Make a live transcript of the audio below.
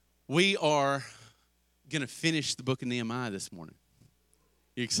We are going to finish the book of Nehemiah this morning.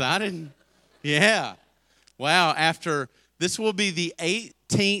 You excited? Yeah. Wow. This will be the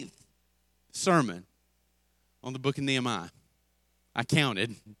 18th sermon on the book of Nehemiah. I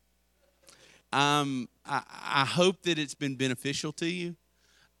counted. I hope that it's been beneficial to you.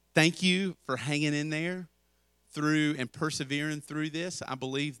 Thank you for hanging in there through and persevering through this. I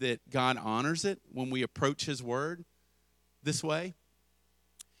believe that God honors it when we approach His Word this way.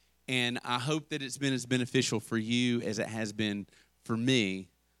 And I hope that it's been as beneficial for you as it has been for me.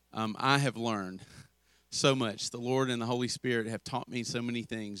 I have learned so much. The Lord and the Holy Spirit have taught me so many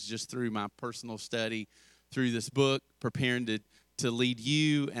things just through my personal study, through this book, preparing to lead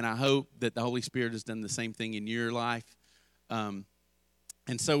you. And I hope that the Holy Spirit has done the same thing in your life. And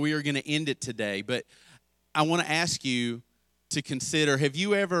so we are going to end it today. But I want to ask you to consider, have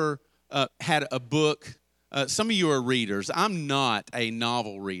you ever had a book? Some of you are readers. I'm not a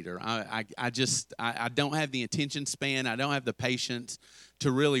novel reader. I don't have the attention span. I don't have the patience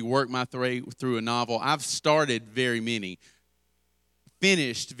to really work my way through a novel. I've started very many,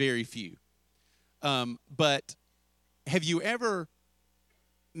 finished very few. But have you ever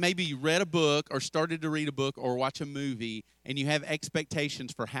maybe read a book or started to read a book or watch a movie and you have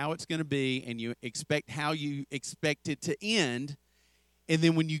expectations for how it's going to be and you expect how you expect it to end, and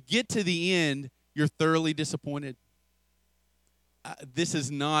then when you get to the end, you're thoroughly disappointed? This is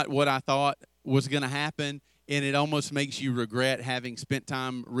not what I thought was going to happen, and it almost makes you regret having spent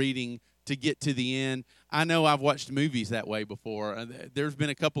time reading to get to the end. I know I've watched movies that way before. There's been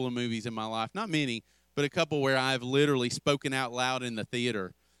a couple of movies in my life, not many, but a couple where I've literally spoken out loud in the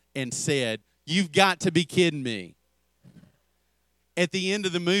theater and said, "You've got to be kidding me," at the end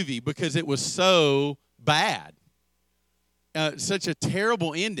of the movie because it was so bad. Such a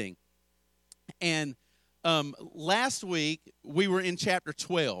terrible ending. And last week, we were in chapter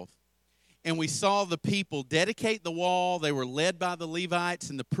 12, and we saw the people dedicate the wall. They were led by the Levites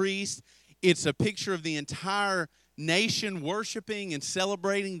and the priests. It's a picture of the entire nation worshiping and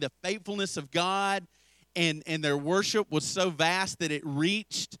celebrating the faithfulness of God, and their worship was so vast that it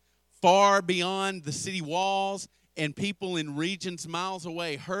reached far beyond the city walls, and people in regions miles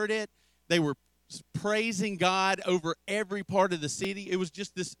away heard it. They were praising God over every part of the city. It was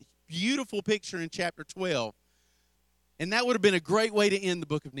just this beautiful picture in chapter 12. And that would have been a great way to end the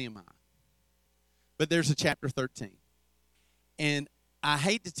book of Nehemiah. But there's a chapter 13. And I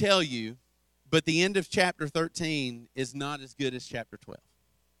hate to tell you, but the end of chapter 13 is not as good as chapter 12.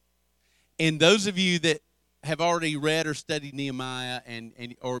 And those of you that have already read or studied Nehemiah,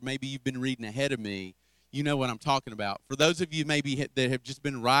 or maybe you've been reading ahead of me, you know what I'm talking about. For those of you maybe that have just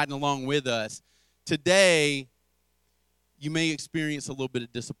been riding along with us, today you may experience a little bit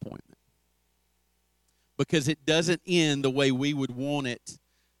of disappointment because it doesn't end the way we would want it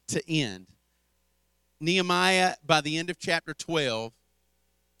to end. Nehemiah, by the end of chapter 12,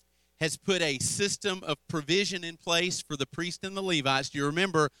 has put a system of provision in place for the priests and the Levites. Do you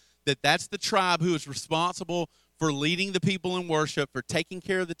remember that that's the tribe who is responsible for leading the people in worship, for taking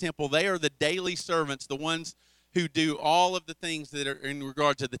care of the temple? They are the daily servants, the ones who do all of the things that are in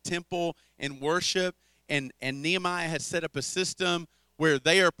regard to the temple and worship. And Nehemiah has set up a system where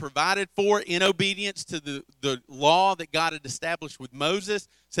they are provided for in obedience to the law that God had established with Moses.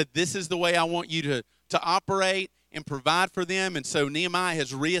 Said, this is the way I want you to operate and provide for them. And so Nehemiah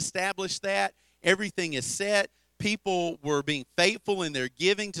has reestablished that. Everything is set. People were being faithful in their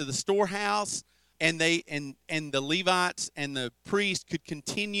giving to the storehouse, and the Levites and the priests could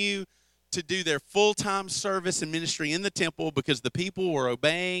continue to do their full-time service and ministry in the temple because the people were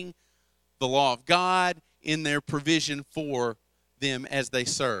obeying the law of God in their provision for them as they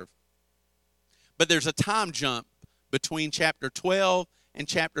serve. But there's a time jump between chapter 12 and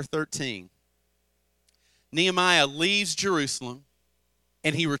chapter 13. Nehemiah leaves Jerusalem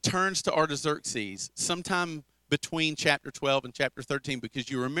and he returns to Artaxerxes sometime between chapter 12 and chapter 13, because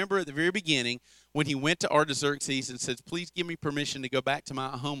you remember at the very beginning when he went to Artaxerxes and says, "Please give me permission to go back to my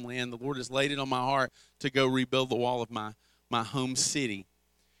homeland. The Lord has laid it on my heart to go rebuild the wall of my home city."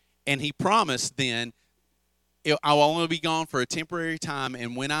 And he promised then, "I'll only be gone for a temporary time,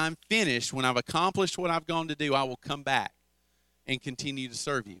 and when I'm finished, when I've accomplished what I've gone to do, I will come back and continue to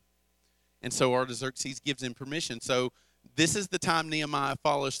serve you." And so Artaxerxes gives him permission. So this is the time Nehemiah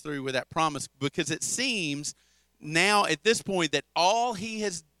follows through with that promise, because it seems now at this point that all he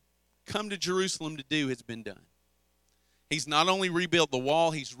has come to Jerusalem to do has been done. He's not only rebuilt the wall,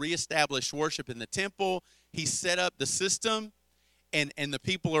 he's reestablished worship in the temple. He's set up the system, and the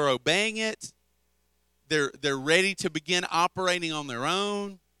people are obeying it. They're ready to begin operating on their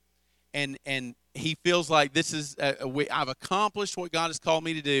own. And he feels like this is, I've accomplished what God has called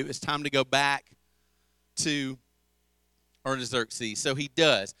me to do. It's time to go back to Artaxerxes. So he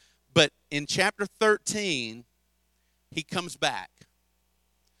does. But in chapter 13, he comes back.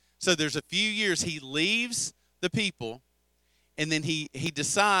 So there's a few years he leaves the people, and then he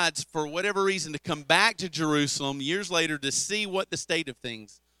decides for whatever reason to come back to Jerusalem years later to see what the state of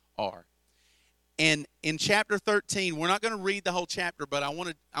things are. And in chapter 13, we're not going to read the whole chapter, but I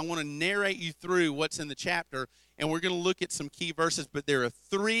want to narrate you through what's in the chapter, and we're going to look at some key verses, but there are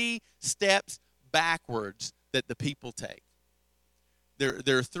 3 steps backwards that the people take.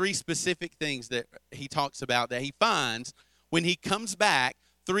 There are 3 specific things that he talks about that he finds when he comes back,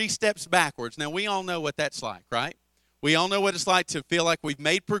 3 steps backwards. Now, we all know what that's like, right? We all know what it's like to feel like we've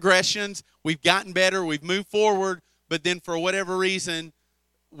made progressions, we've gotten better, we've moved forward, but then for whatever reason,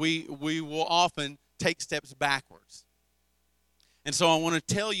 we will often take steps backwards. And so I want to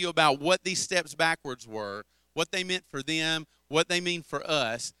tell you about what these steps backwards were, what they meant for them, what they mean for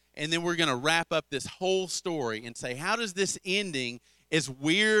us, and then we're going to wrap up this whole story and say, how does this ending, as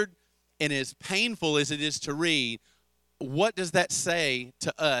weird and as painful as it is to read, what does that say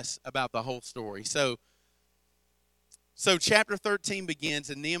to us about the whole story? So chapter 13 begins,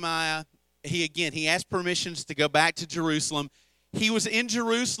 and Nehemiah, he asked permissions to go back to Jerusalem. He was in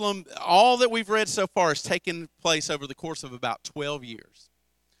Jerusalem. All that we've read so far has taken place over the course of about 12 years.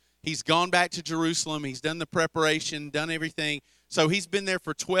 He's gone back to Jerusalem. He's done the preparation, done everything. So he's been there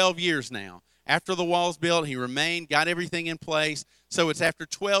for 12 years now. After the wall's built, he remained, got everything in place. So it's after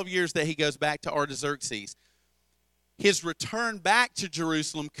 12 years that he goes back to Artaxerxes. His return back to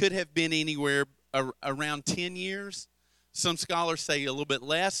Jerusalem could have been anywhere around 10 years. Some scholars say a little bit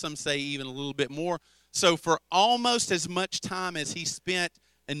less. Some say even a little bit more. So for almost as much time as he spent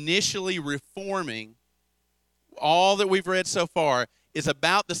initially reforming, all that we've read so far is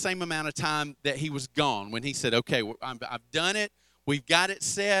about the same amount of time that he was gone when he said, okay, I've done it. We've got it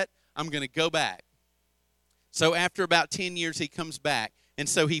set. I'm going to go back. So after about 10 years, he comes back. And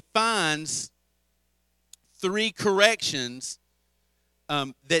so he finds 3 corrections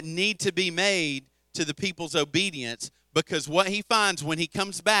that need to be made to the people's obedience, because what he finds when he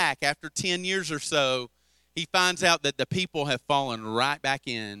comes back after 10 years or so, he finds out that the people have fallen right back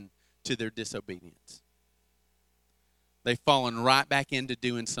into their disobedience. They've fallen right back into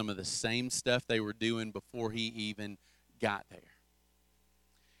doing some of the same stuff they were doing before he even got there.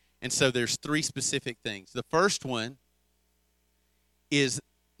 And so there's 3 specific things. The first one is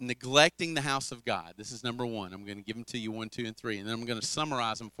neglecting the house of God. This is number 1. I'm going to give them to you 1, 2, and 3. And then I'm going to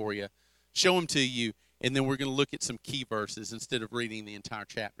summarize them for you, show them to you, and then we're going to look at some key verses instead of reading the entire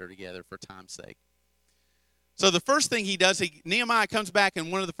chapter together for time's sake. So the first thing he does, Nehemiah comes back,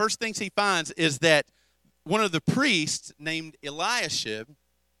 and one of the first things he finds is that one of the priests named Eliashib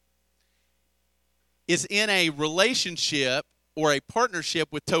is in a relationship or a partnership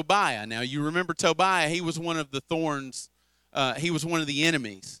with Tobiah. Now, you remember Tobiah, he was one of the thorns, he was one of the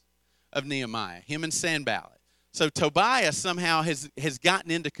enemies of Nehemiah, him and Sanballat. So Tobiah somehow has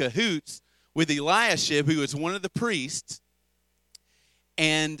gotten into cahoots with Eliashib, who is one of the priests,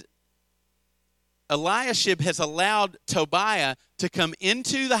 and Eliashib has allowed Tobiah to come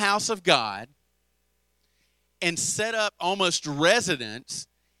into the house of God and set up almost residence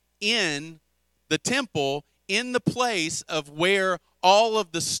in the temple, in the place of where all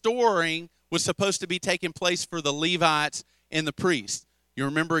of the storing was supposed to be taking place for the Levites and the priests. You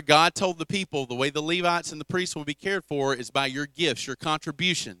remember God told the people the way the Levites and the priests will be cared for is by your gifts, your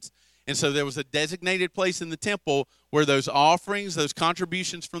contributions. And so there was a designated place in the temple where those offerings, those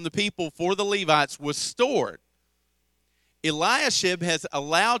contributions from the people for the Levites was stored. Eliashib has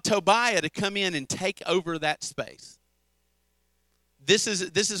allowed Tobiah to come in and take over that space. This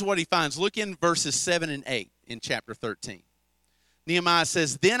is what he finds. Look in verses 7 and 8 in chapter 13. Nehemiah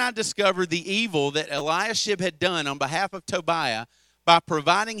says, "Then I discovered the evil that Eliashib had done on behalf of Tobiah by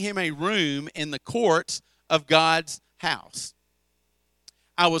providing him a room in the courts of God's house.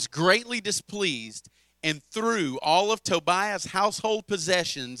 I was greatly displeased and threw all of Tobiah's household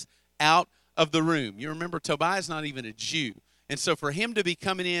possessions out of the room." You remember, Tobiah's not even a Jew. And so for him to be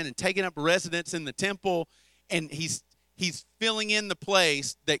coming in and taking up residence in the temple, and he's filling in the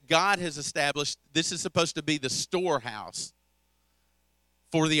place that God has established, this is supposed to be the storehouse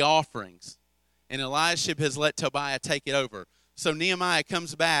for the offerings. And Eliashib has let Tobiah take it over. So Nehemiah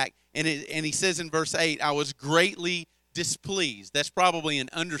comes back, and he says in verse 8, "I was greatly displeased." That's probably an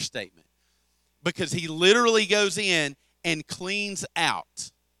understatement, because he literally goes in and cleans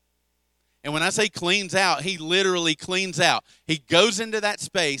out. And when I say cleans out, he literally cleans out. He goes into that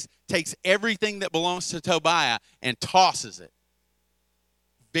space, takes everything that belongs to Tobiah, and tosses it.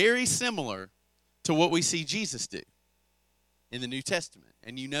 Very similar to what we see Jesus do in the New Testament.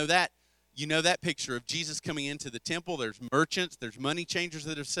 And you know that picture of Jesus coming into the temple. There's merchants, there's money changers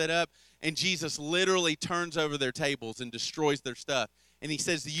that are set up, and Jesus literally turns over their tables and destroys their stuff. And he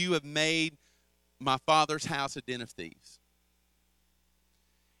says, "You have made my Father's house a den of thieves."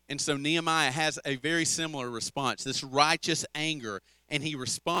 And so Nehemiah has a very similar response, this righteous anger, and he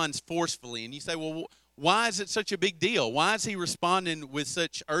responds forcefully. And you say, well, why is it such a big deal? Why is he responding with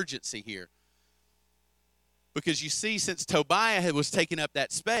such urgency here? Because you see, since Tobiah was taking up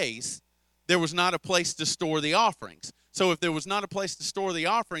that space, there was not a place to store the offerings. So if there was not a place to store the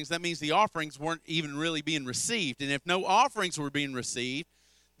offerings, that means the offerings weren't even really being received. And if no offerings were being received,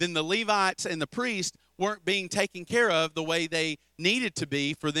 then the Levites and the priests weren't being taken care of the way they needed to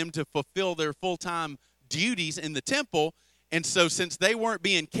be for them to fulfill their full-time duties in the temple. And so since they weren't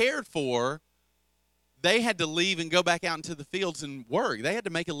being cared for, they had to leave and go back out into the fields and work. They had to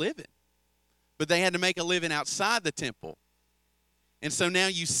make a living. But they had to make a living outside the temple. And so now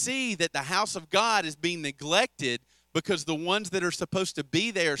you see that the house of God is being neglected because the ones that are supposed to be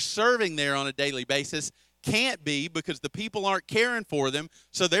there serving there on a daily basis can't be because the people aren't caring for them.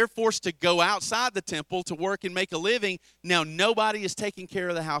 So they're forced to go outside the temple to work and make a living. Now nobody is taking care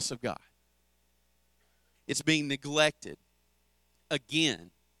of the house of God. It's being neglected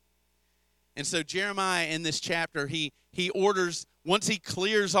again. And so Jeremiah in this chapter, he orders, once he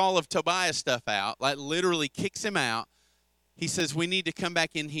clears all of Tobiah's stuff out, like literally kicks him out, he says we need to come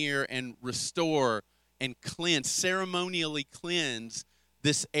back in here and restore and cleanse, ceremonially cleanse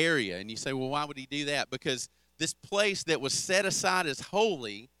this area. And you say, well, why would he do that? Because this place that was set aside as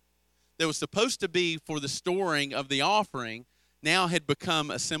holy, that was supposed to be for the storing of the offering, now had become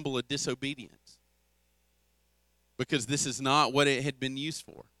a symbol of disobedience. Because this is not what it had been used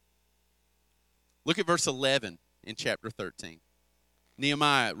for. Look at verse 11 in chapter 13.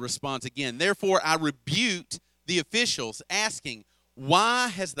 Nehemiah responds again, "Therefore I rebuked the officials, asking, why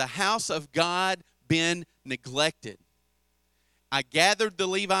has the house of God been neglected? I gathered the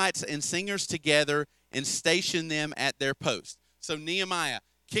Levites and singers together and stationed them at their post." So Nehemiah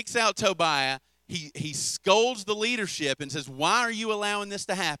kicks out Tobiah. He scolds the leadership and says, why are you allowing this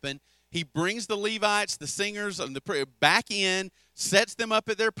to happen? He brings the Levites, the singers, and the prayer back in, sets them up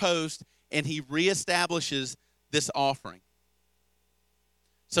at their post, and he reestablishes this offering.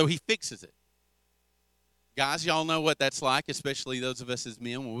 So he fixes it. Guys, y'all know what that's like, especially those of us as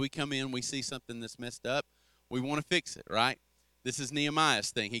men. When we come in, we see something that's messed up, we want to fix it, right? This is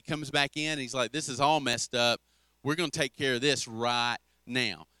Nehemiah's thing. He comes back in, and he's like, this is all messed up. We're going to take care of this right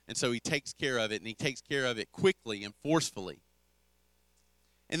now. And so he takes care of it, and he takes care of it quickly and forcefully.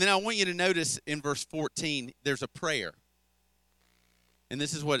 And then I want you to notice in verse 14, there's a prayer. And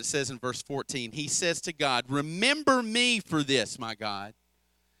this is what it says in verse 14. He says to God, "Remember me for this, my God,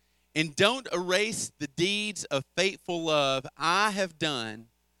 and don't erase the deeds of faithful love I have done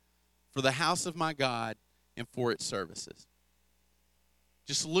for the house of my God and for its services."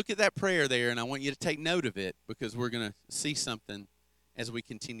 Just look at that prayer there, and I want you to take note of it because we're going to see something as we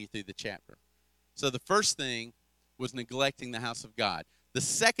continue through the chapter. So the first thing was neglecting the house of God. The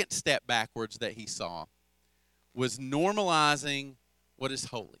second step backwards that he saw was normalizing what is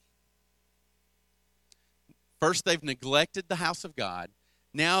holy. First, they've neglected the house of God.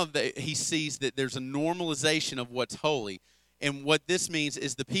 Now he sees that there's a normalization of what's holy. And what this means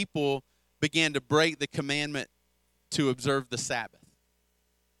is the people began to break the commandment to observe the Sabbath.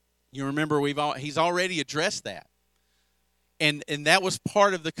 You remember he's already addressed that. And that was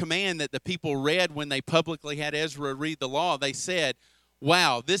part of the command that the people read when they publicly had Ezra read the law. They said,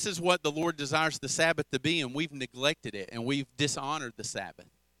 wow, this is what the Lord desires the Sabbath to be, and we've neglected it, and we've dishonored the Sabbath.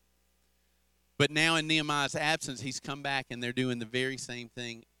 But now in Nehemiah's absence, he's come back, and they're doing the very same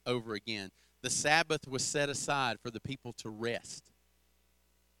thing over again. The Sabbath was set aside for the people to rest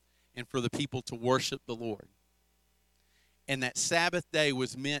and for the people to worship the Lord. And that Sabbath day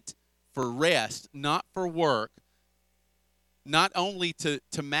was meant for rest, not for work, not only to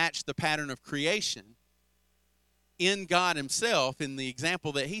match the pattern of creation in God himself, in the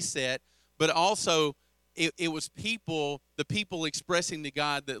example that he set, but also it was the people expressing to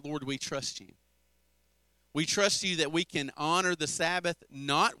God that, Lord, we trust you. We trust you that we can honor the Sabbath,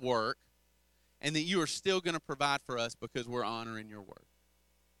 not work, and that you are still going to provide for us because we're honoring your word.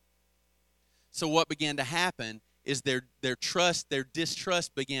 So what began to happen is their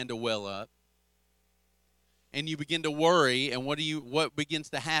distrust began to well up. And you begin to worry, and what begins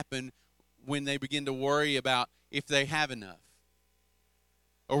to happen when they begin to worry about if they have enough?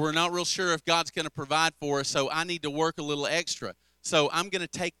 Or we're not real sure if God's going to provide for us, so I need to work a little extra. So I'm going to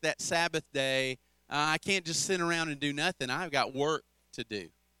take that Sabbath day. I can't just sit around and do nothing. I've got work to do.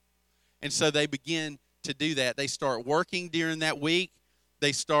 And so they begin to do that. They start working during that week.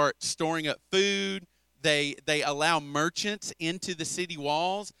 They start storing up food. They allow merchants into the city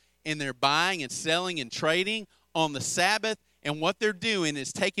walls, and they're buying and selling and trading on the Sabbath. And what they're doing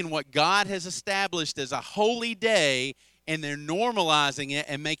is taking what God has established as a holy day, and they're normalizing it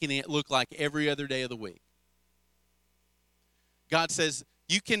and making it look like every other day of the week. God says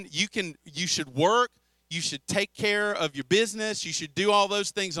you should work, you should take care of your business, you should do all those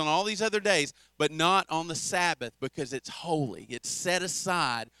things on all these other days, but not on the Sabbath, because it's holy. It's set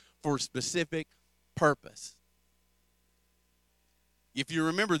aside for a specific purpose. If you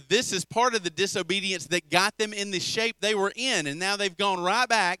remember, this is part of the disobedience that got them in the shape they were in, and now they've gone right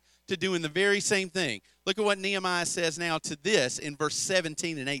back to doing the very same thing. Look at what Nehemiah says now to this in verse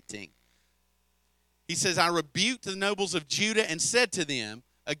 17 and 18. He says, I rebuked the nobles of Judah and said to them,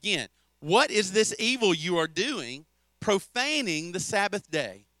 again, what is this evil you are doing, profaning the Sabbath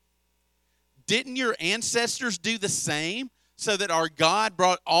day? Didn't your ancestors do the same, so that our God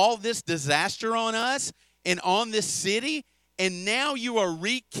brought all this disaster on us and on this city? And now you are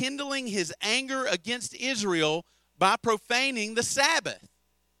rekindling his anger against Israel by profaning the Sabbath.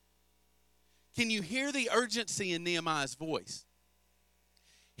 Can you hear the urgency in Nehemiah's voice?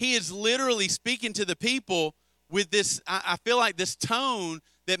 He is literally speaking to the people with this, I feel like this tone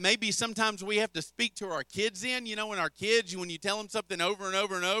that maybe sometimes we have to speak to our kids in. You know, when our kids, when you tell them something over and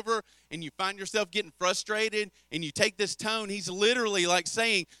over and over, and you find yourself getting frustrated, and you take this tone, he's literally like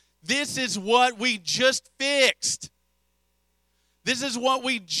saying, this is what we just fixed. This is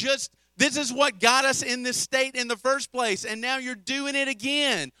what got us in this state in the first place, and now you're doing it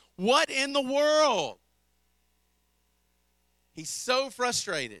again. What in the world? He's so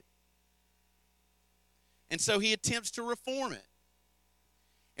frustrated. And so he attempts to reform it.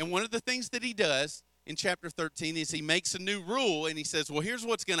 And one of the things that he does in chapter 13 is he makes a new rule, and he says, well, here's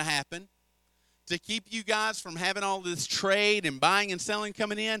what's going to happen. To keep you guys from having all this trade and buying and selling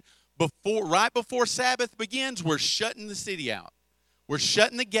coming in, right before Sabbath begins, we're shutting the city out. We're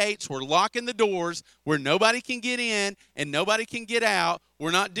shutting the gates. We're locking the doors where nobody can get in and nobody can get out.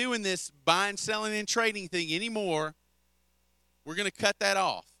 We're not doing this buying, selling, and trading thing anymore. We're going to cut that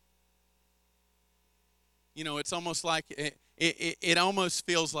off. You know, it's almost like, it almost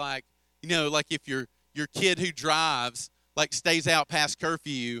feels like, you know, like if your kid who drives, like stays out past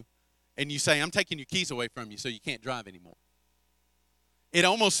curfew, and you say, I'm taking your keys away from you so you can't drive anymore. It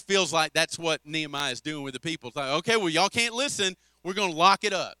almost feels like that's what Nehemiah is doing with the people. It's like, okay, well, y'all can't listen. We're going to lock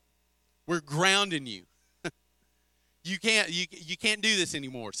it up. We're grounding you. You can't do this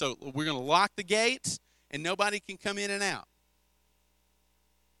anymore. So we're going to lock the gates, and nobody can come in and out.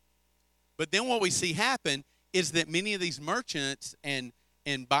 But then what we see happen is that many of these merchants and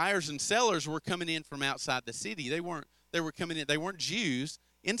buyers and sellers were coming in from outside the city. They weren't coming in. They weren't Jews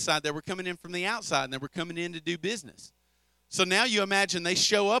inside. They were coming in from the outside, and they were coming in to do business. So now you imagine they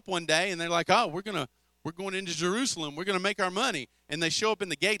show up one day, and they're like, oh, we're going into Jerusalem. We're going to make our money. And they show up and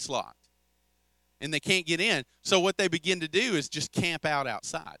the gate's locked. And they can't get in. So what they begin to do is just camp out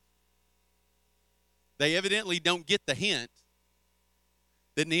outside. They evidently don't get the hint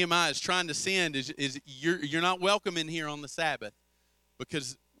that Nehemiah is trying to send is you're not welcome in here on the Sabbath,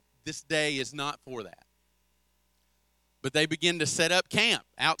 because this day is not for that. But they begin to set up camp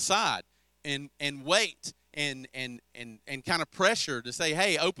outside and wait and kind of pressure to say,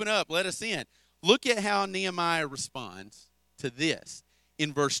 hey, open up, let us in. Look at how Nehemiah responds to this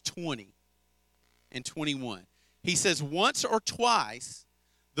in verse 20 and 21. He says, once or twice,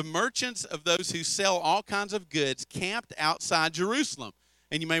 the merchants of those who sell all kinds of goods camped outside Jerusalem.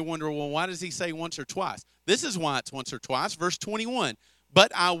 And you may wonder, well, why does he say once or twice? This is why it's once or twice. Verse 21, but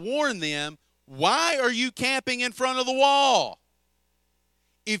I warn them, why are you camping in front of the wall?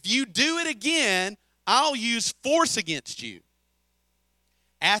 If you do it again, I'll use force against you.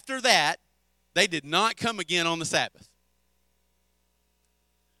 After that, they did not come again on the Sabbath.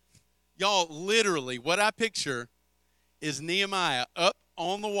 Y'all, literally, what I picture is Nehemiah up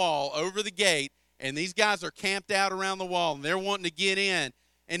on the wall over the gate, and these guys are camped out around the wall, and they're wanting to get in.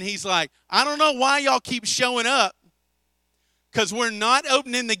 And he's like, I don't know why y'all keep showing up, because we're not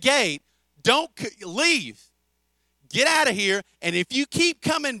opening the gate. Don't leave. Get out of here, and if you keep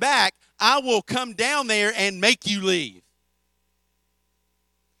coming back, I will come down there and make you leave.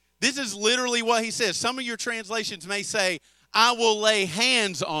 This is literally what he says. Some of your translations may say, I will lay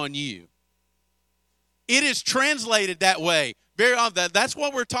hands on you. It is translated that way. Very often. That's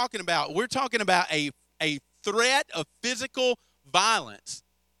what we're talking about. We're talking about a threat of physical violence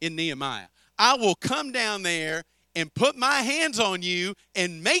in Nehemiah. I will come down there and put my hands on you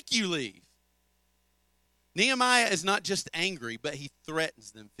and make you leave. Nehemiah is not just angry, but he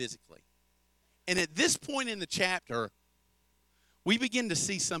threatens them physically. And at this point in the chapter, we begin to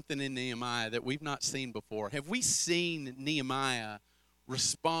see something in Nehemiah that we've not seen before. Have we seen Nehemiah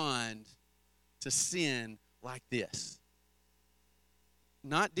respond to sin like this?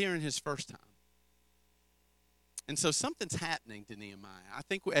 Not during his first time. And so something's happening to Nehemiah. I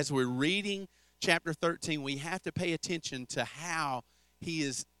think as we're reading chapter 13, we have to pay attention to how he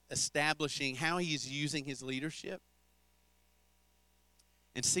is establishing, how he is using his leadership,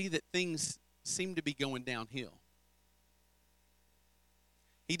 and see that things seem to be going downhill.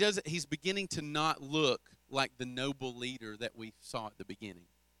 He's beginning to not look like the noble leader that we saw at the beginning.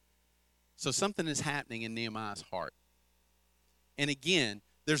 So something is happening in Nehemiah's heart. And again,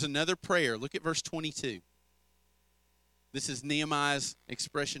 there's another prayer. Look at verse 22. This is Nehemiah's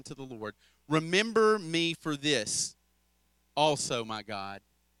expression to the Lord. Remember me for this also, my God,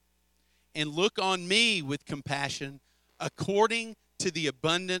 and look on me with compassion according to the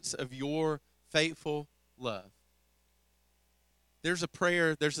abundance of your faithful love. There's a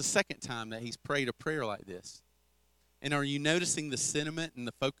prayer, there's a second time that he's prayed a prayer like this. And are you noticing the sentiment and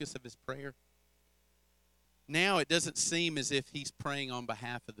the focus of his prayer? Now it doesn't seem as if he's praying on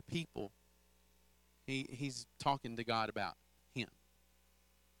behalf of the people. He's talking to God about him.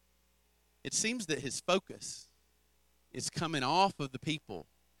 It seems that his focus is coming off of the people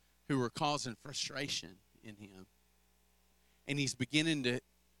who are causing frustration in him. And he's beginning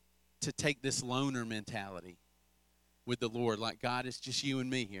to take this loner mentality with the Lord, like, God, it's just you and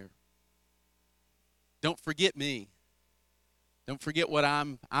me here. Don't forget me. Don't forget what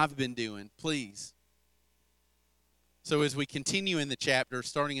I've been doing, please. So as we continue in the chapter,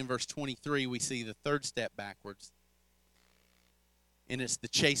 starting in verse 23, we see the third step backwards. And it's the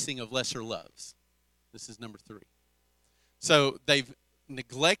chasing of lesser loves. This is number 3. So they've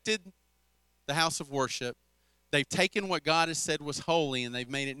neglected the house of worship. They've taken what God has said was holy and they've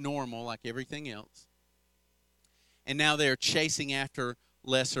made it normal like everything else. And now they're chasing after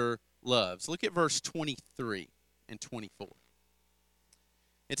lesser loves. Look at verse 23 and 24.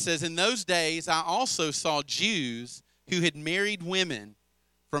 It says, in those days I also saw Jews who had married women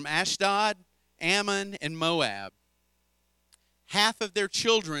from Ashdod, Ammon, and Moab. Half of their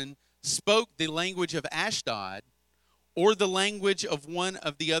children spoke the language of Ashdod or the language of one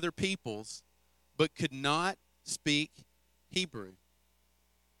of the other peoples, but could not speak Hebrew.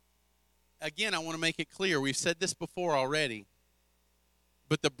 Again, I want to make it clear. We've said this before already.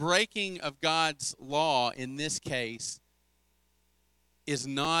 But the breaking of God's law in this case is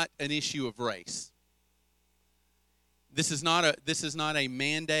not an issue of race. This is not a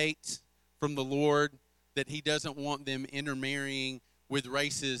mandate from the Lord that he doesn't want them intermarrying with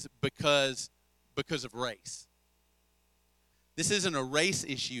races because of race. This isn't a race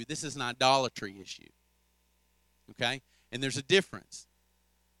issue. This is an idolatry issue. Okay? And there's a difference.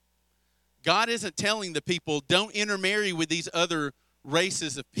 God isn't telling the people, don't intermarry with these other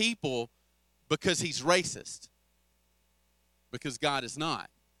races of people because he's racist. Because God is not.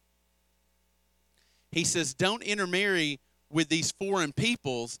 He says, don't intermarry with these foreign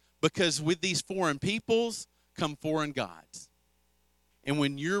peoples because with these foreign peoples come foreign gods. And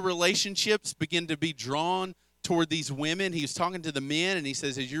when your relationships begin to be drawn toward these women, he was talking to the men and he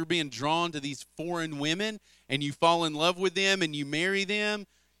says, as you're being drawn to these foreign women and you fall in love with them and you marry them,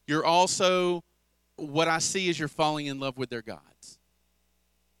 you're also, what I see is you're falling in love with their gods.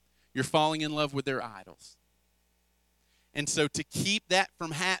 You're falling in love with their idols. And so to keep that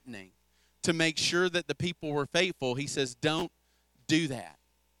from happening, to make sure that the people were faithful, he says, don't do that.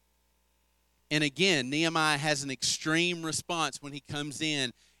 And again, Nehemiah has an extreme response when he comes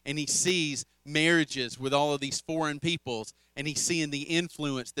in and he sees marriages with all of these foreign peoples and he's seeing the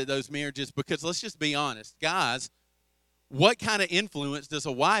influence that those marriages, because let's just be honest, guys, what kind of influence does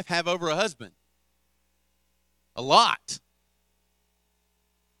a wife have over a husband? A lot.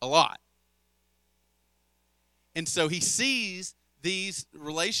 A lot. And so he sees these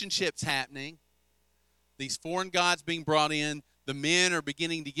relationships happening, these foreign gods being brought in. The men are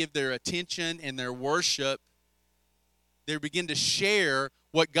beginning to give their attention and their worship. They begin to share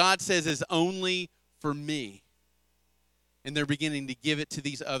what God says is only for me. And they're beginning to give it to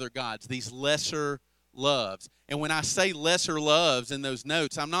these other gods, these lesser loves. And when I say lesser loves in those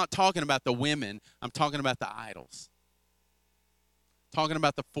notes, I'm not talking about the women. I'm talking about the idols. Talking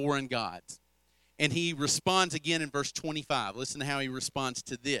about the foreign gods. And he responds again in verse 25. Listen to how he responds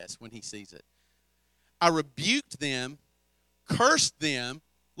to this when he sees it. I rebuked them, cursed them,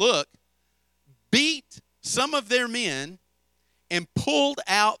 look, beat some of their men, and pulled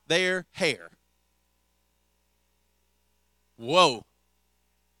out their hair. Whoa.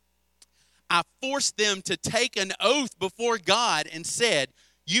 I forced them to take an oath before God and said,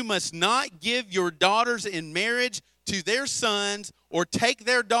 You must not give your daughters in marriage to their sons or take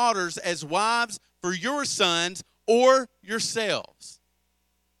their daughters as wives for your sons or yourselves.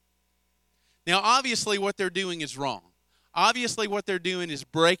 Now, obviously, what they're doing is wrong. Obviously, what they're doing is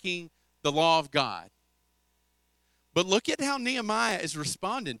breaking the law of God. But look at how Nehemiah is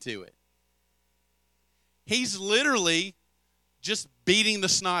responding to it. He's literally just beating the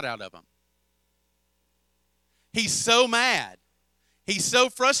snot out of them. He's so mad. He's so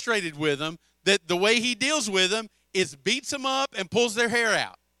frustrated with them that the way he deals with them is beats them up and pulls their hair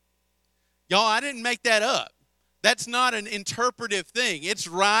out. Y'all, I didn't make that up. That's not an interpretive thing. It's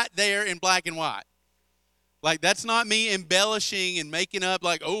right there in black and white. Like, that's not me embellishing and making up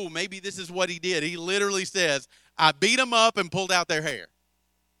like, oh, maybe this is what he did. He literally says, I beat them up and pulled out their hair.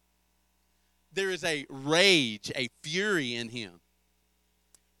 There is a rage, a fury in him.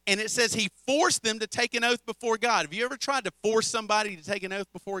 And it says he forced them to take an oath before God. Have you ever tried to force somebody to take an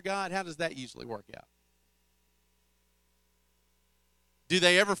oath before God? How does that usually work out? Do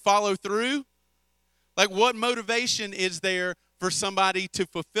they ever follow through? Like, what motivation is there for somebody to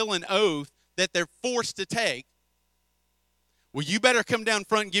fulfill an oath that they're forced to take? Well, you better come down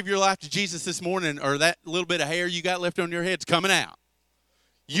front and give your life to Jesus this morning, or that little bit of hair you got left on your head's coming out.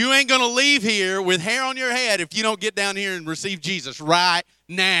 You ain't going to leave here with hair on your head if you don't get down here and receive Jesus right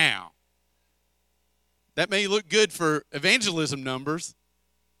now. That may look good for evangelism numbers.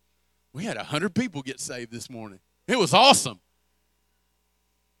 We had 100 people get saved this morning. It was awesome.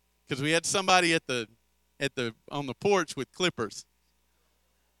 Because we had somebody on the porch with clippers.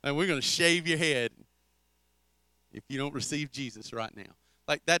 And we're going to shave your head if you don't receive Jesus right now.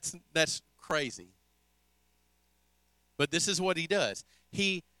 Like, that's crazy. But this is what he does.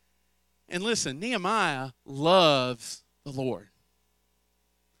 And listen, Nehemiah loves the Lord.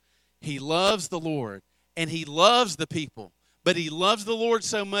 He loves the Lord, and he loves the people. But he loves the Lord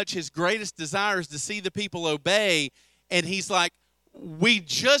so much, his greatest desire is to see the people obey. And he's like, we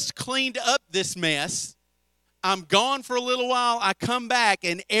just cleaned up this mess. I'm gone for a little while. I come back,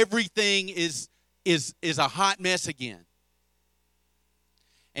 and everything is a hot mess again.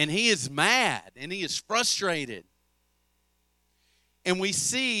 And he is mad, and he is frustrated. And we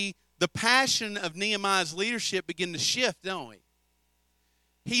see the passion of Nehemiah's leadership begin to shift, don't we?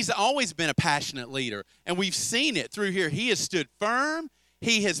 He's always been a passionate leader, and we've seen it through here. He has stood firm.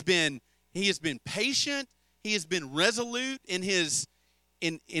 He has been patient. He has been resolute in his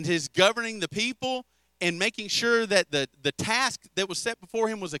governing the people and making sure that the task that was set before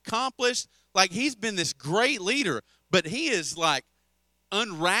him was accomplished. Like, he's been this great leader, but he is like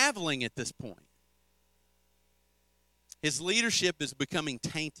unraveling at this point. His leadership is becoming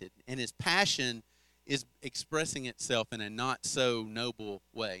tainted, and his passion is expressing itself in a not so noble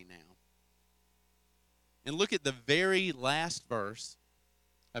way now. And look at the very last verse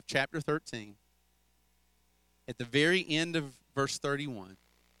of chapter 13. At the very end of verse 31,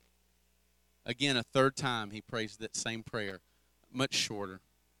 again, a third time he prays that same prayer, much shorter.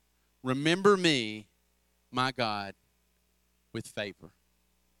 Remember me, my God, with favor.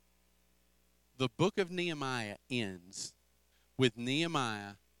 The book of Nehemiah ends with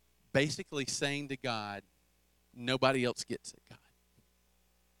Nehemiah basically saying to God, nobody else gets it, God.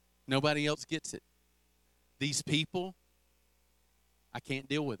 Nobody else gets it. These people, I can't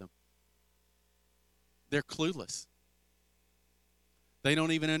deal with them. They're clueless. They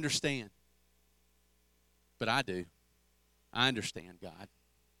don't even understand. But I do. I understand, God.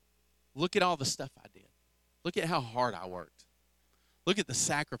 Look at all the stuff I did. Look at how hard I worked. Look at the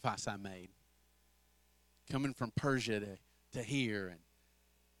sacrifice I made. Coming from Persia to here, and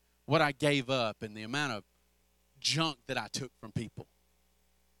what I gave up, and the amount of junk that I took from people.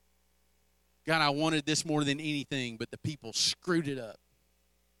 God, I wanted this more than anything, but the people screwed it up.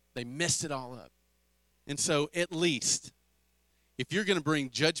 They messed it all up. And so at least, if you're going to bring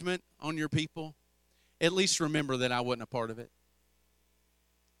judgment on your people, at least remember that I wasn't a part of it.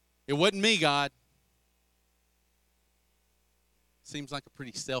 It wasn't me, God. Seems like a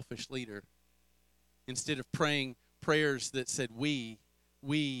pretty selfish leader. Instead of praying prayers that said we,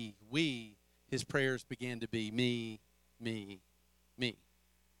 his prayers began to be me.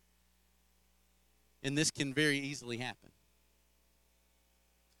 And this can very easily happen.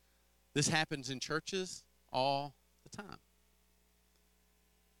 This happens in churches all the time.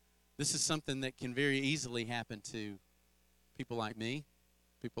 This is something that can very easily happen to people like me,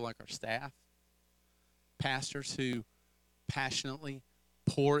 people like our staff, pastors who passionately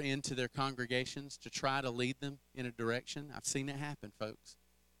pour into their congregations to try to lead them in a direction. I've seen it happen, folks.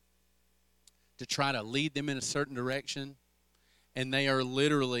 To try to lead them in a certain direction, and they are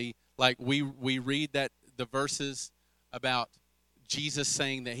literally, like we read that the verses about Jesus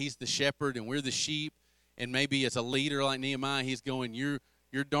saying that he's the shepherd and we're the sheep. And maybe as a leader like Nehemiah, he's going, you're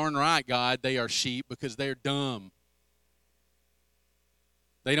darn right, God, they are sheep because they're dumb.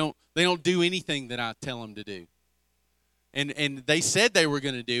 They don't do anything that I tell them to do. And they said they were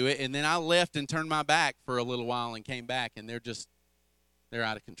going to do it, and then I left and turned my back for a little while and came back, and they're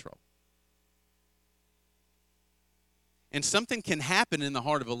out of control. And something can happen in the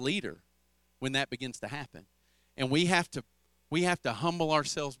heart of a leader when that begins to happen. And we have to humble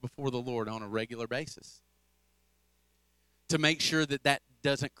ourselves before the Lord on a regular basis to make sure that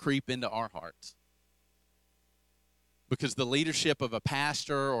doesn't creep into our hearts. Because the leadership of a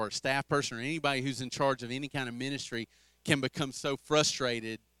pastor or a staff person or anybody who's in charge of any kind of ministry can become so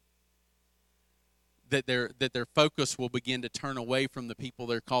frustrated that their focus will begin to turn away from the people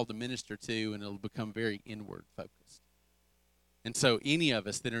they're called to minister to, and it'll become very inward focused. And so any of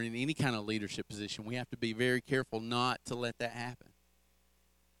us that are in any kind of leadership position, we have to be very careful not to let that happen.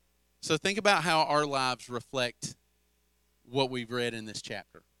 So think about how our lives reflect what we've read in this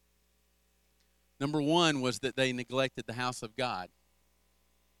chapter. Number one was that they neglected the house of God.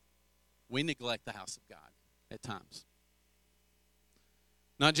 We neglect the house of God at times.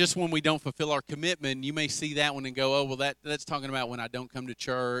 Not just when we don't fulfill our commitment. You may see that one and go, oh, well, that's talking about when I don't come to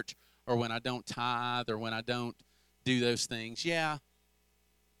church or when I don't tithe or when I don't do those things. Yeah,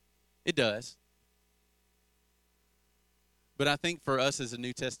 it does. But I think for us as a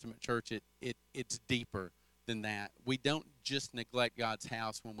New Testament church, it's deeper than that. We don't just neglect God's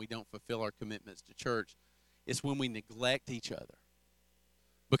house when we don't fulfill our commitments to church. It's when we neglect each other.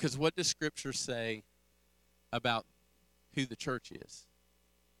 Because what does Scripture say about who the church is?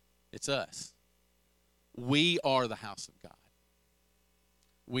 It's us. We are the house of God.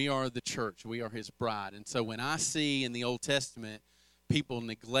 We are the church. We are his bride. And so when I see in the Old Testament people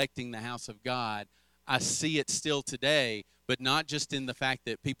neglecting the house of God, I see it still today, but not just in the fact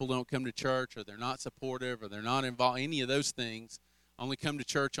that people don't come to church or they're not supportive or they're not involved, any of those things, only come to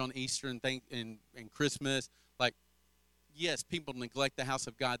church on Easter and Christmas. Like, yes, people neglect the house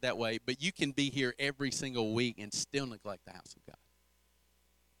of God that way, but you can be here every single week and still neglect the house of God.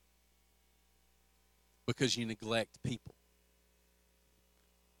 Because you neglect people.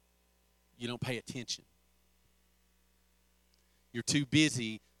 You don't pay attention. You're too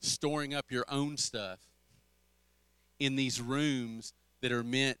busy storing up your own stuff in these rooms that are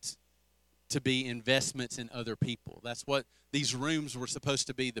meant to be investments in other people. That's what these rooms were supposed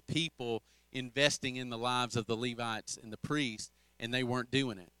to be, the people investing in the lives of the Levites and the priests, and they weren't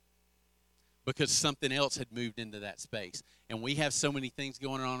doing it because something else had moved into that space. And we have so many things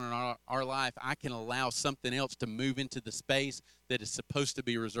going on in our life, I can allow something else to move into the space that is supposed to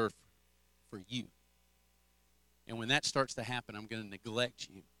be reserved for you. And when that starts to happen, I'm going to neglect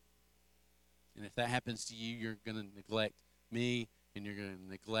you. And if that happens to you, you're going to neglect me, and you're going to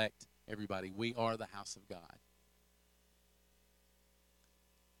neglect everybody. We are the house of God.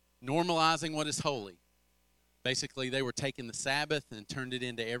 Normalizing what is holy. Basically, they were taking the Sabbath and turned it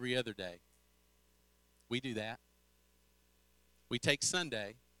into every other day. We do that. We take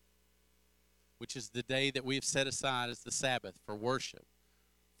Sunday, which is the day that we have set aside as the Sabbath for worship,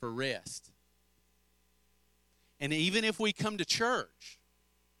 for rest. And even if we come to church,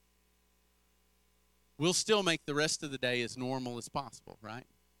 we'll still make the rest of the day as normal as possible, right?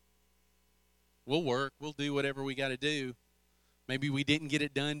 We'll work. We'll do whatever we got to do. Maybe we didn't get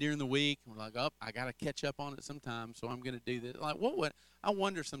it done during the week. We're like, oh, I got to catch up on it sometime, so I'm going to do this. Like, I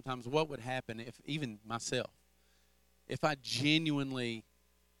wonder sometimes what would happen if, even myself, if I genuinely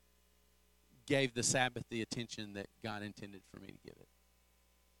gave the Sabbath the attention that God intended for me to give it.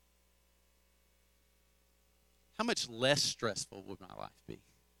 How much less stressful would my life be?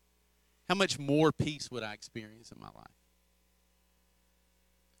 How much more peace would I experience in my life?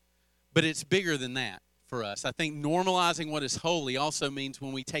 But it's bigger than that for us. I think normalizing what is holy also means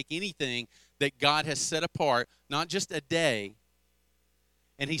when we take anything that God has set apart, not just a day,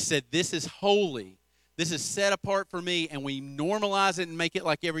 and he said, this is holy, this is set apart for me, and we normalize it and make it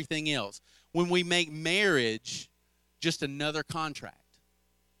like everything else. When we make marriage just another contract,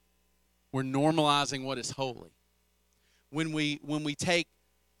 we're normalizing what is holy. When we take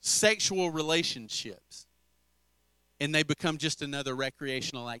sexual relationships and they become just another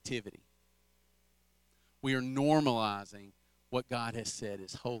recreational activity, we are normalizing what God has said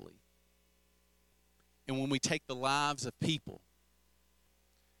is holy. And when we take the lives of people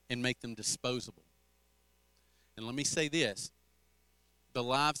and make them disposable. And let me say this, the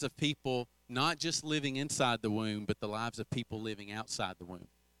lives of people not just living inside the womb, but the lives of people living outside the womb.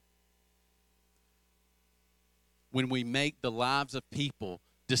 When we make the lives of people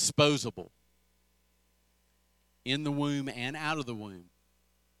disposable, in the womb and out of the womb.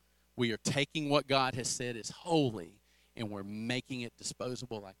 We are taking what God has said is holy and we're making it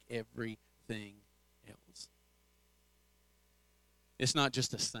disposable like everything else. It's not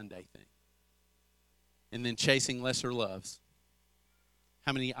just a Sunday thing. And then chasing lesser loves.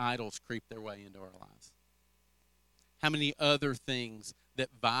 How many idols creep their way into our lives? How many other things that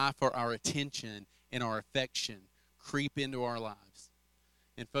vie for our attention and our affection creep into our lives?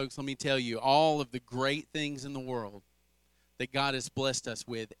 And folks, let me tell you, all of the great things in the world that God has blessed us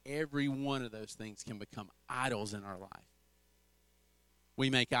with, every one of those things can become idols in our life. We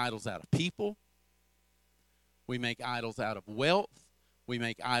make idols out of people. We make idols out of wealth. We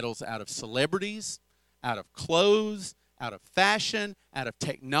make idols out of celebrities, out of clothes, out of fashion, out of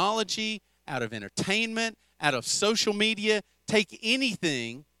technology, out of entertainment, out of social media. Take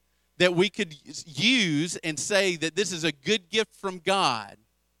anything that we could use and say that this is a good gift from God.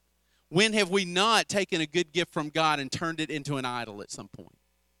 When have we not taken a good gift from God and turned it into an idol at some point?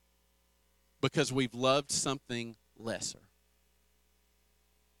 Because we've loved something lesser.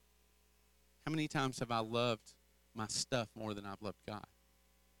 How many times have I loved my stuff more than I've loved God?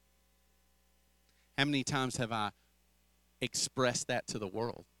 How many times have I expressed that to the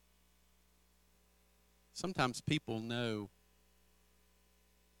world? Sometimes people know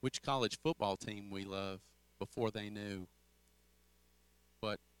which college football team we love before they knew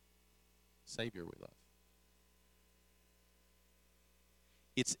what Savior we love.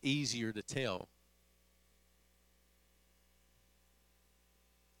 It's easier to tell.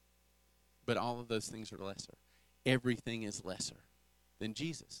 But all of those things are lesser. Everything is lesser than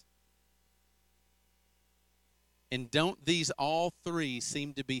Jesus. And don't these all three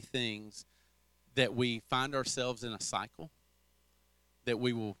seem to be things that we find ourselves in a cycle? That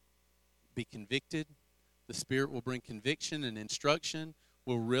we will be convicted. The Spirit will bring conviction and instruction.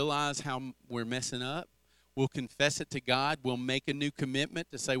 We'll realize how we're messing up. We'll confess it to God. We'll make a new commitment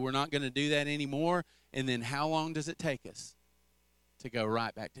to say we're not going to do that anymore. And then how long does it take us to go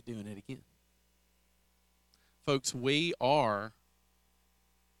right back to doing it again? Folks, we are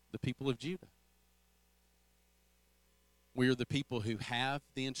the people of Judah. We are the people who have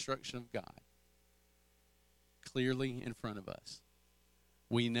the instruction of God clearly in front of us.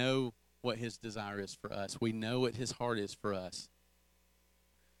 We know what His desire is for us. We know what His heart is for us.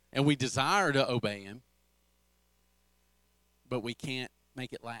 And we desire to obey Him, but we can't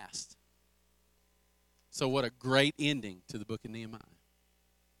make it last. So what a great ending to the book of Nehemiah,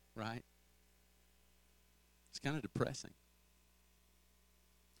 right? It's kind of depressing.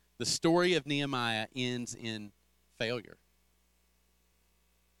 The story of Nehemiah ends in failure.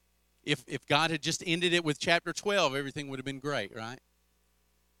 If God had just ended it with chapter 12, everything would have been great, right?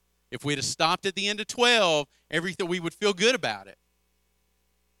 If we'd have stopped at the end of 12, everything, we would feel good about it.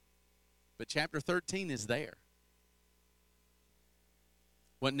 But chapter 13 is there.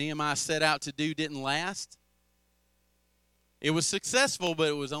 What Nehemiah set out to do didn't last. It was successful, but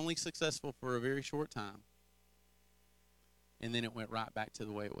it was only successful for a very short time. And then it went right back to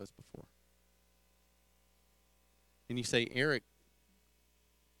the way it was before. And you say, Eric,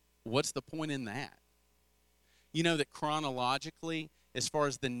 what's the point in that? You know that chronologically, as far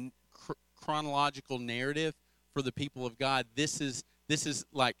as the chronological narrative for the people of God, this is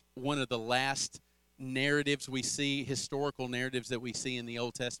like one of the last narratives we see, historical narratives that we see in the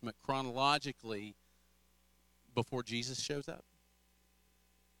Old Testament chronologically before Jesus shows up.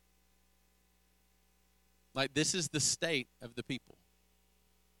 Like, this is the state of the people.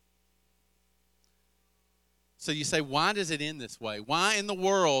 So you say, why does it end this way? Why in the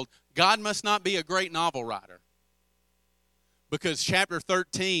world? God must not be a great novel writer. Because chapter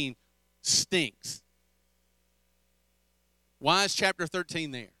 13 stinks. Why is chapter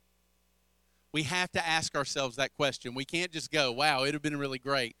 13 there? We have to ask ourselves that question. We can't just go, wow, it would have been really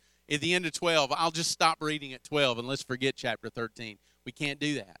great. At the end of 12, I'll just stop reading at 12 and let's forget chapter 13. We can't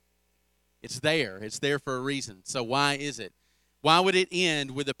do that. It's there. It's there for a reason. So why is it? Why would it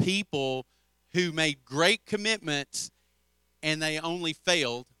end with a people who made great commitments and they only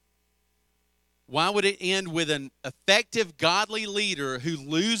failed? Why would it end with an effective godly leader who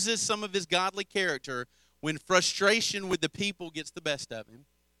loses some of his godly character when frustration with the people gets the best of him?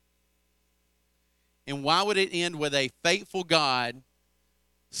 And why would it end with a faithful God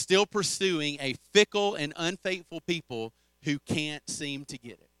still pursuing a fickle and unfaithful people who can't seem to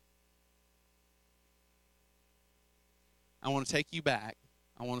get it? I want to take you back.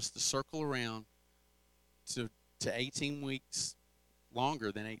 I want us to circle around to 18 weeks,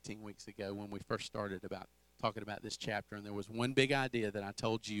 longer than 18 weeks ago when we first started about talking about this chapter. And there was one big idea that I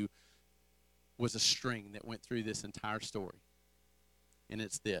told you was a string that went through this entire story. And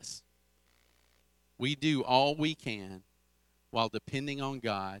it's this. We do all we can while depending on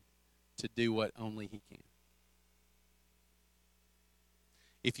God to do what only He can.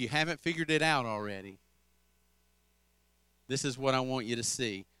 If you haven't figured it out already, this is what I want you to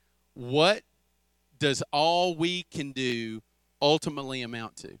see. What does all we can do ultimately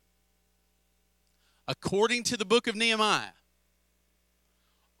amount to? According to the book of Nehemiah,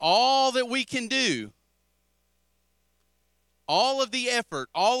 all that we can do, all of the effort,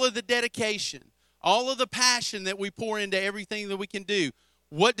 all of the dedication, all of the passion that we pour into everything that we can do,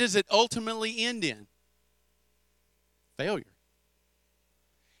 what does it ultimately end in? Failure.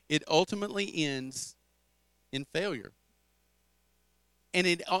 It ultimately ends in failure. And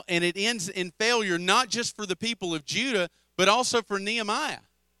it ends in failure not just for the people of Judah, but also for Nehemiah.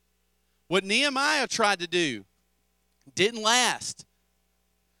 What Nehemiah tried to do didn't last.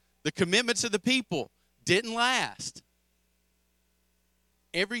 The commitments of the people didn't last.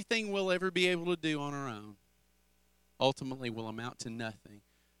 Everything we'll ever be able to do on our own ultimately will amount to nothing.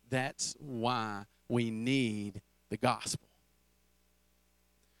 That's why we need the gospel.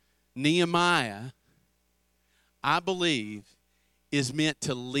 Nehemiah, I believe, is meant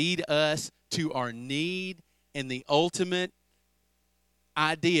to lead us to our need and the ultimate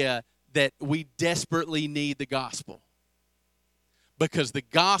idea that we desperately need the gospel. Because the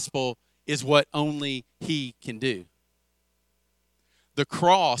gospel is what only He can do. The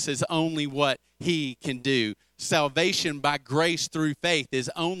cross is only what He can do. Salvation by grace through faith is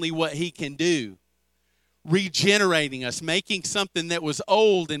only what He can do. Regenerating us, making something that was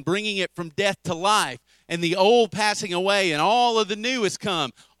old and bringing it from death to life, and the old passing away and all of the new has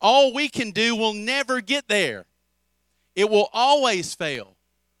come. All we can do will never get there. It will always fail.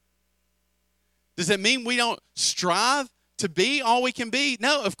 Does it mean we don't strive to be all we can be?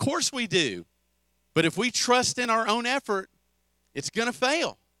 No, of course we do. But if we trust in our own effort, it's going to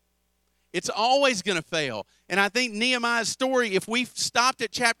fail. It's always going to fail. And I think Nehemiah's story, if we stopped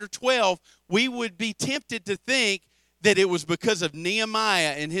at chapter 12, we would be tempted to think that it was because of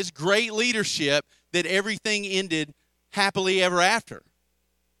Nehemiah and his great leadership that everything ended happily ever after.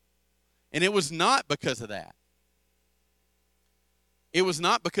 And it was not because of that. It was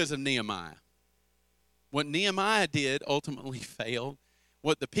not because of Nehemiah. What Nehemiah did ultimately failed.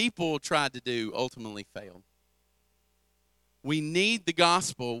 What the people tried to do ultimately failed. We need the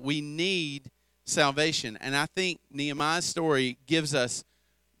gospel. We need salvation. And I think Nehemiah's story gives us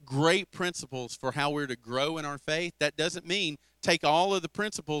great principles for how we're to grow in our faith. That doesn't mean take all of the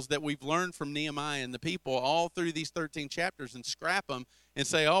principles that we've learned from Nehemiah and the people all through these 13 chapters and scrap them and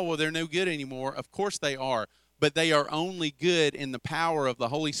say, oh, well, they're no good anymore. Of course they are. But they are only good in the power of the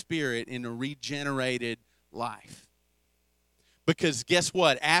Holy Spirit in a regenerated life. Because guess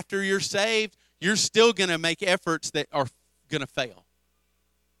what? After you're saved, you're still going to make efforts that are going to fail.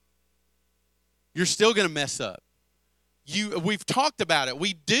 You're still going to mess up. We've talked about it.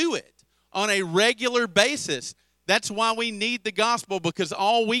 We do it on a regular basis. That's why we need the gospel, because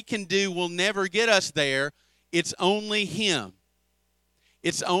all we can do will never get us there. It's only Him.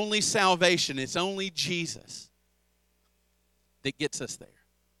 It's only salvation. It's only Jesus that gets us there.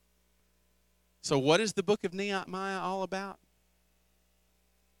 So what is the book of Nehemiah all about?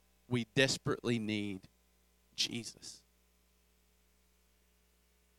 We desperately need Jesus.